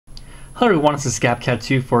Hello everyone, this is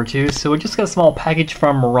ScapCat242. So we just got a small package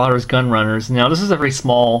from Marauder's Gun Runners. Now this is a very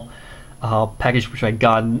small package which I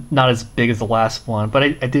got, not as big as the last one, but I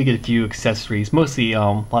did get a few accessories, mostly a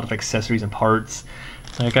lot of accessories and parts.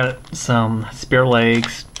 So I got some spare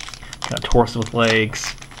legs, got a torso with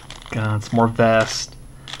legs, got some more vest,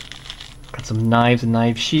 got some knives and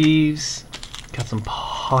knife sheaths, got some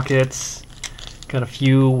pockets, got a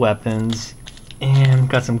few weapons, and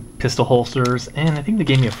got some pistol holsters, and I think they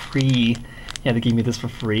gave me a free, they gave me this for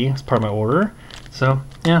free as part of my order. So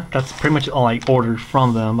yeah, that's pretty much all I ordered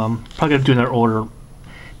from them. I'm probably gonna do another order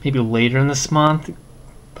maybe later in this month,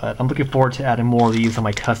 but I'm looking forward to adding more of these on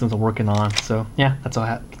my customs I'm working on. So yeah, that's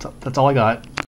all I got.